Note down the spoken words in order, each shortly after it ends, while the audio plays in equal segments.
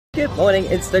Good morning,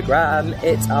 Instagram.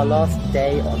 It's our last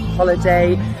day on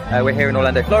holiday. We're here in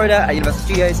Orlando, Florida at Universal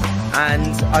Studios,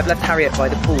 and I've left Harriet by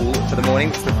the pool for the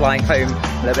morning because we're flying home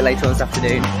a little bit later on this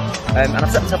afternoon. And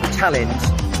I've set myself a challenge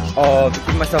of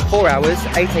giving myself 4 hours,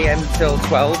 8 AM till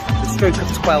 12, the stroke of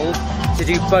 12, to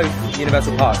do both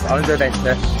Universal parks, Islands of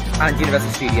Adventure and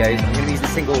Universal Studios. I'm going to be using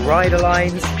single rider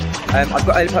lines. I've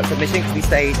got early park submission because we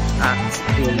stayed at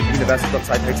the Universal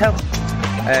Dockside Hotel.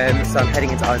 So I'm heading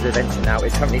into Islands of Adventure now.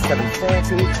 It's currently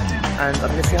 7:30 and I'm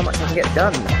going to see how much I can get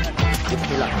done. Wish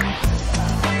me luck.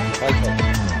 Okay.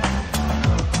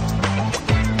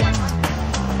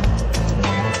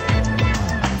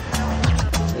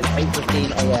 It's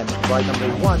 8:15 AM. Ride number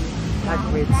 1,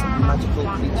 Hagrid's Magical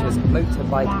Creatures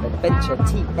Motorbike Adventure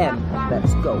TM.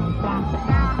 Let's go.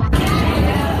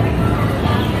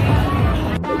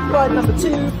 Ride number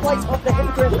 2, Flight of the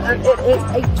Hippogriff, and it is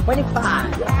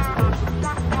 8:25.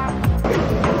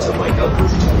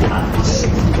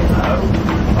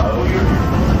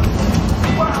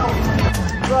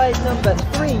 Ride number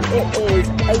 3, it is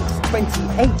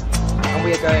 8:28, and we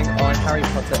are going on Harry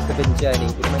Potter Forbidden Journey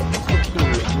with my HQ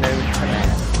known as right now,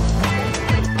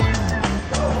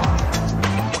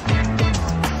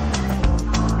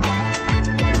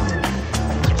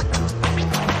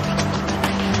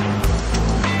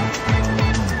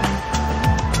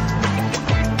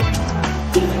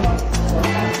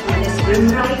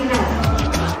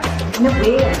 and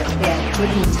aware of their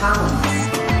hidden talents.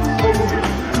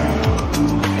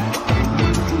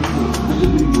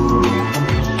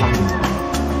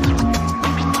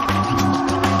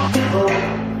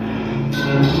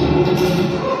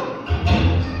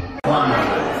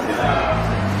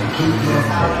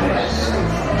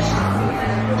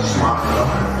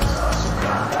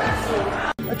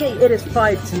 Okay, it is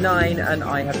 5 to 9 and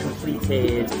I have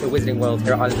completed the Wizarding World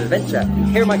here at Islands of Adventure.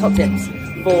 Here are my top tips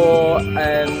for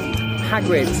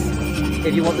Hagrid's.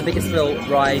 If you want the biggest thrill,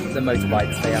 ride the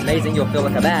motorbikes. They are amazing, you'll feel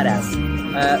like a badass.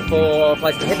 For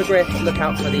Flight of the Hippogriff, look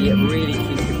out for the really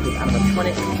cute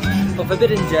animatronic. For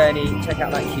Forbidden Journey, check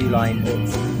out that queue line,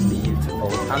 it's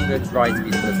beautiful. And the ride's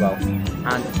beautiful as well.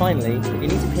 And finally, if you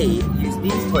need to pee, use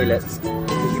these toilets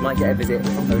because you might get a visit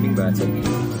from Moaning Myrtle.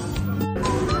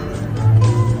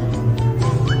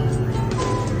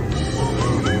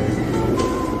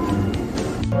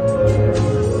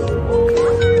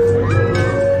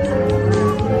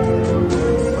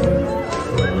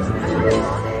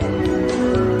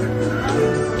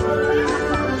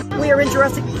 In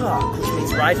Jurassic Park, which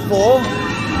means ride 4,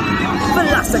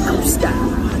 Velocicoaster.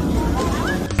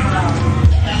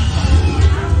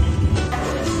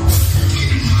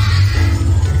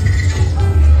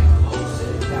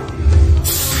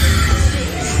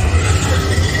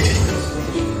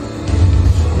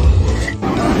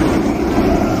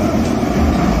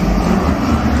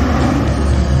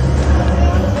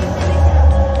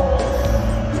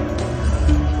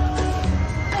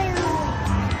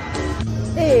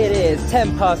 It is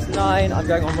 9:10. I'm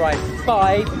going on ride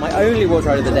 5, my only water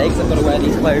ride of the day because I've got to wear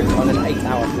these clothes on an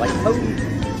 8-hour flight home.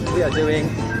 We are doing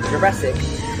Jurassic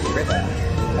River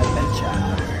Adventure.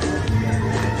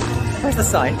 Where's the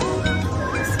sign?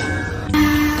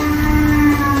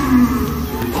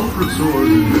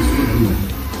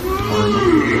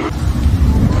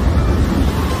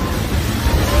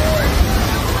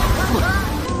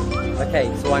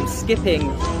 Okay, so I'm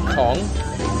skipping Kong.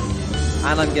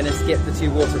 And I'm going to skip the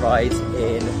 2 water rides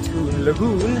in Toon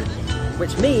Lagoon,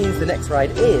 which means the next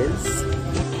ride is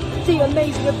The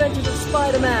Amazing Adventures of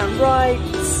Spider-Man, Ride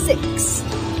 6.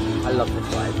 I love this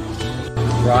ride.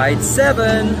 Ride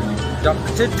 7,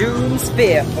 Doctor Doom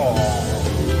Spearfall.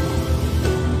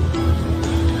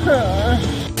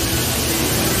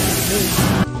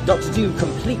 Doctor Doom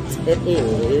Complete, it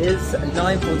is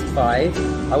 9:45.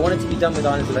 I wanted to be done with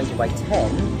Islands of Adventure by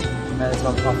 10. So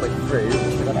I'm halfway through,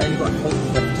 but I've only got a whole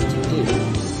left to do.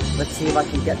 Let's see if I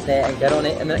can get there and get on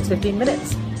it in the next 15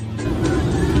 minutes.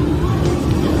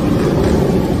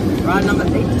 Ride number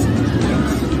 8.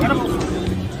 Incredible.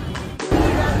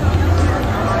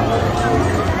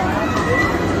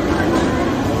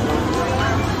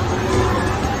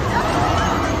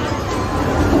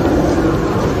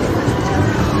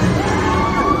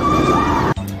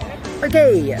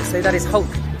 Okay, so that is Hulk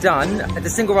done. The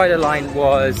single rider line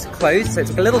was closed, so it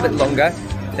took a little bit longer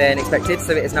than expected,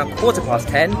 so it is now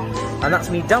 10:15, and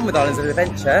that's me done with Islands of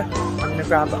Adventure. I'm going to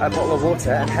grab a bottle of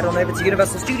water and head on over to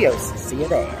Universal Studios. See you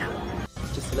there.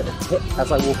 Just a little tip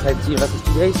as I walk over to Universal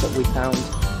Studios that we found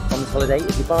on this holiday.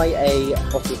 If you buy a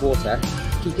bottle of water,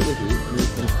 keep it with you and you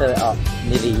can fill it up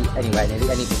anywhere, nearly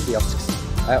any of the kiosks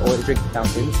or the drink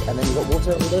fountains, and then you've got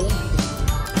water all day long.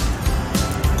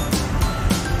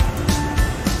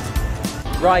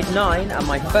 Ride 9 and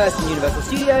my first in Universal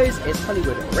Studios is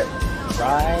Hollywood Rip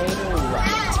Ride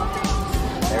Right.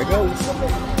 There it goes.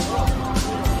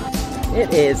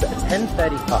 It is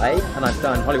 10:35 and I've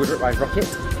done Hollywood Rip Ride Rocket.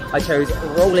 I chose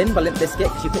Rollin' by Limp Bizkit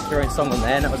because you picked your own song on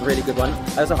there and that was a really good one.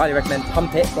 I also highly recommend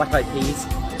Pump It, Black Eyed Peas.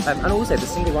 And also the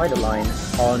single rider line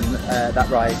on that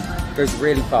ride goes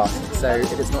really fast. So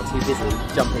if it's not too busy,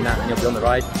 jump in that and you'll be on the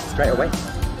ride straight away.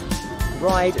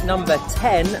 Ride number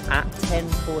 10 at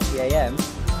 10:40 AM.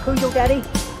 Who's your daddy?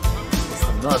 It's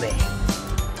the mummy.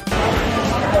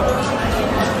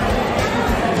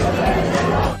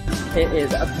 It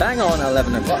is bang on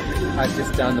 11 o'clock. I've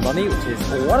just done the mummy, which is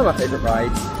one of my favourite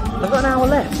rides. I've got an hour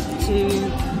left to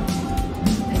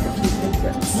take a few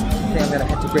favourites. I think I'm going to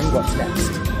head to Gringotts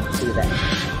next. See you then.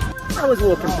 I was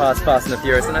walking past Fast and the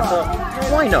Furious and I thought,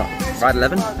 why not? Ride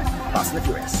 11, Fast and the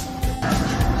Furious.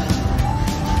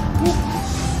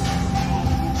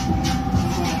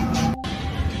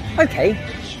 Okay,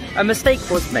 a mistake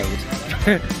was made.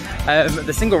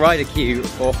 The single rider queue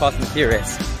for Fast and the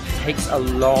Furious takes a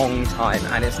long time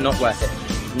and it's not worth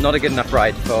it. Not a good enough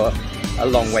ride for a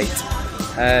long wait.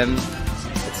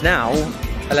 It's now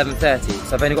 11:30,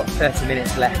 so I've only got 30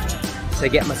 minutes left to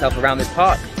get myself around this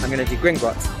park. I'm going to do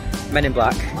Gringotts, Men in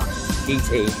Black,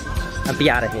 E.T. and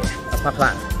be out of here. That's my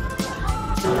plan.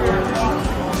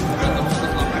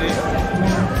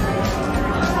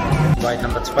 Ride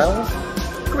number 12,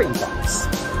 Gringotts.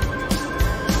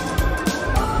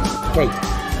 Okay,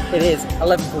 it is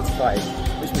 11:45,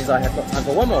 which means I have got time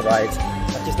for one more ride.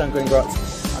 I've just done Gringotts.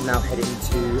 I'm now heading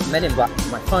to Men in Black for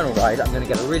my final ride. I'm going to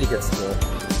get a really good score.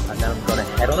 And then I'm going to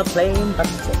head on a plane back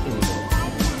to England.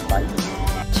 Bye.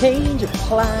 Change of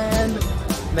plan.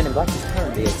 Men in Black is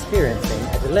currently experiencing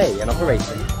a delay in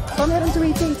operation. So I'm heading to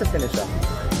E.T. to finish up.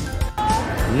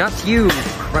 Not you,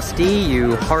 Krusty,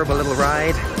 you horrible little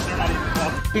ride.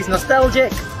 He's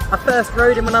nostalgic. I first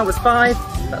rode him when I was 5.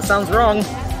 That sounds wrong.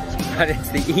 But it's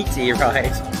the E.T.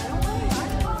 ride.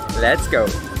 Let's go.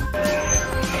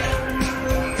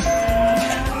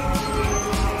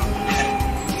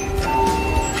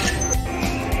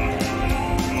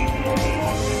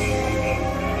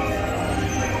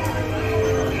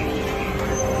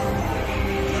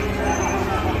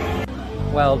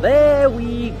 Well, there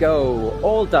we go.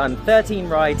 All done. 13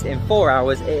 rides in 4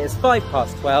 hours. It is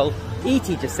 12:05.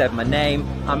 E.T. just said my name.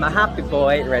 I'm a happy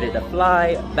boy, ready to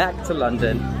fly back to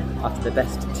London after the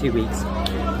best 2 weeks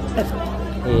ever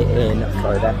here in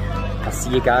Florida. I'll see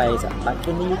you guys back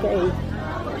in the UK.